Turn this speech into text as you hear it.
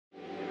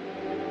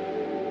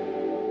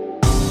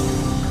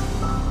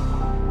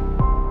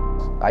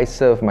I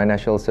served my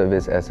national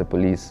service as a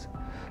police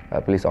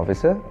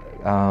officer.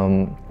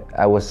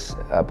 I was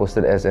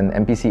posted as an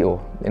MPCO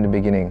in the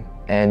beginning,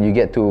 and you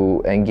get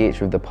to engage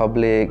with the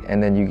public,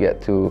 and then you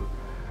get to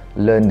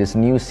learn this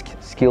new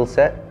skill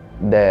set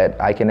that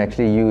I can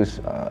actually use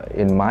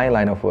in my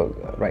line of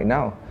work right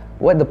now.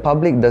 What the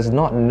public does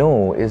not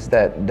know is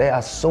that there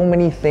are so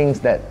many things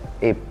that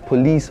a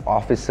police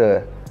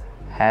officer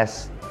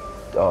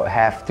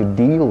have to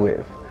deal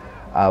with,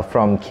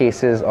 from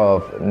cases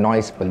of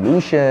noise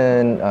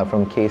pollution,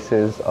 from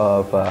cases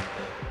of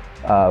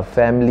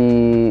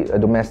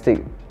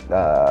domestic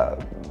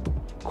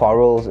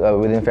quarrels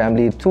within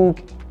family, to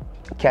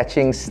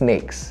catching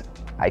snakes.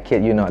 I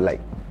kid you not,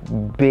 like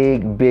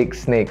big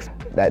snakes.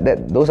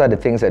 Those are the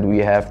things that we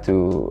have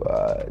to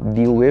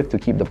deal with to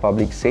keep the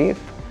public safe.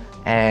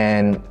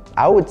 And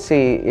I would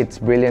say it's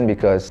brilliant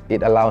because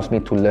it allows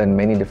me to learn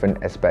many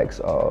different aspects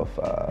of,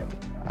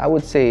 I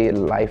would say,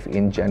 life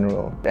in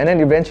general. And then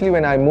eventually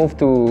when I moved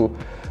to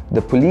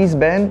the police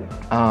band,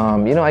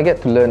 I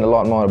get to learn a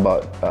lot more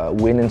about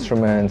wind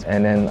instruments,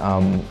 and then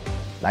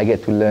I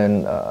get to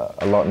learn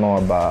a lot more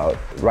about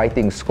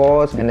writing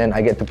scores, and then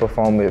I get to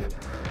perform with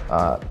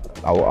our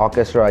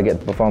orchestra. I get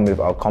to perform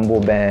with our combo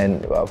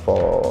band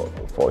for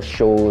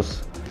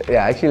shows.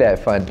 Yeah, actually I had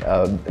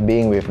fun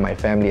being with my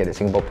family at the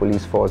Singapore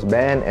Police Force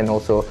Band, and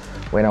also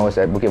when I was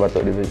at Bukit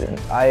Batok Division.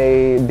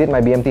 I did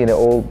my BMT in the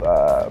old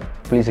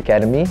Police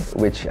Academy,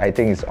 which I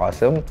think is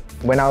awesome.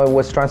 When I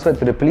was transferred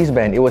to the police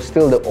band, it was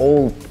still the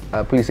old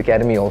Police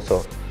Academy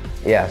also.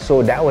 Yeah,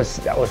 so that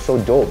was so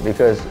dope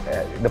because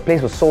the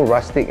place was so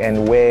rustic,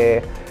 and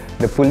where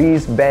the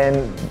police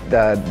band,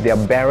 their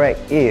barrack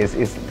is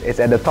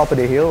at the top of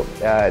the hill.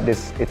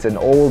 It's an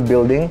old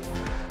building.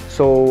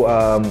 So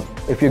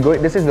if you go,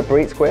 this is the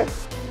parade square,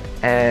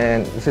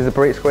 and this is the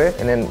parade square,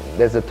 and then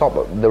there's the top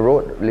of the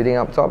road leading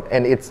up top,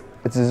 and it's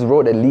this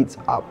road that leads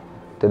up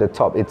to the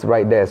top. It's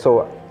right there.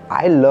 So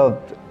I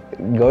loved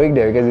going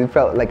there because it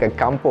felt like a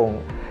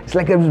kampong. It's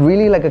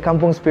really like a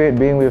kampong spirit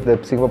being with the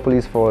Singapore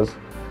Police Force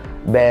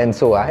band.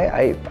 So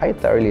I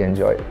thoroughly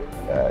enjoyed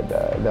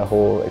the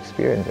whole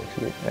experience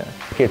actually. Yeah.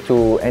 Okay,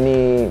 to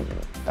any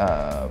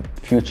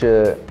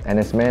future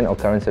NS men or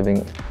current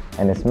serving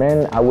NS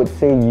men, I would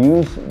say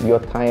use your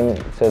time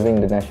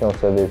serving the national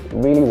service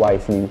really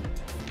wisely,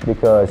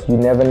 because you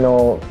never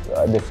know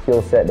the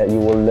skill set that you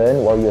will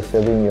learn while you're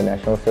serving your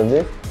national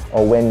service,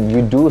 or when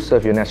you do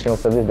serve your national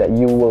service, that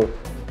you will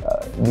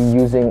be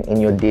using in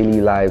your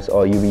daily lives,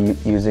 or you'll be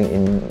using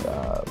in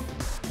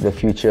the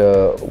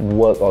future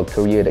work or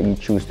career that you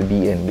choose to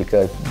be in.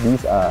 Because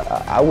these are,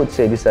 I would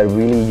say, these are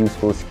really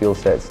useful skill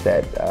sets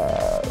that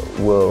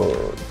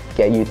will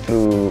get you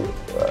through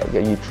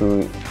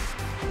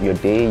your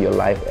day, your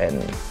life,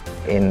 and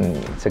in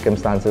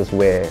circumstances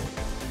where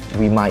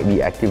we might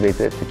be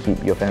activated to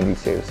keep your family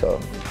safe.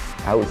 So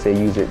I would say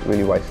use it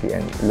really wisely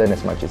and learn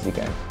as much as you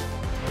can.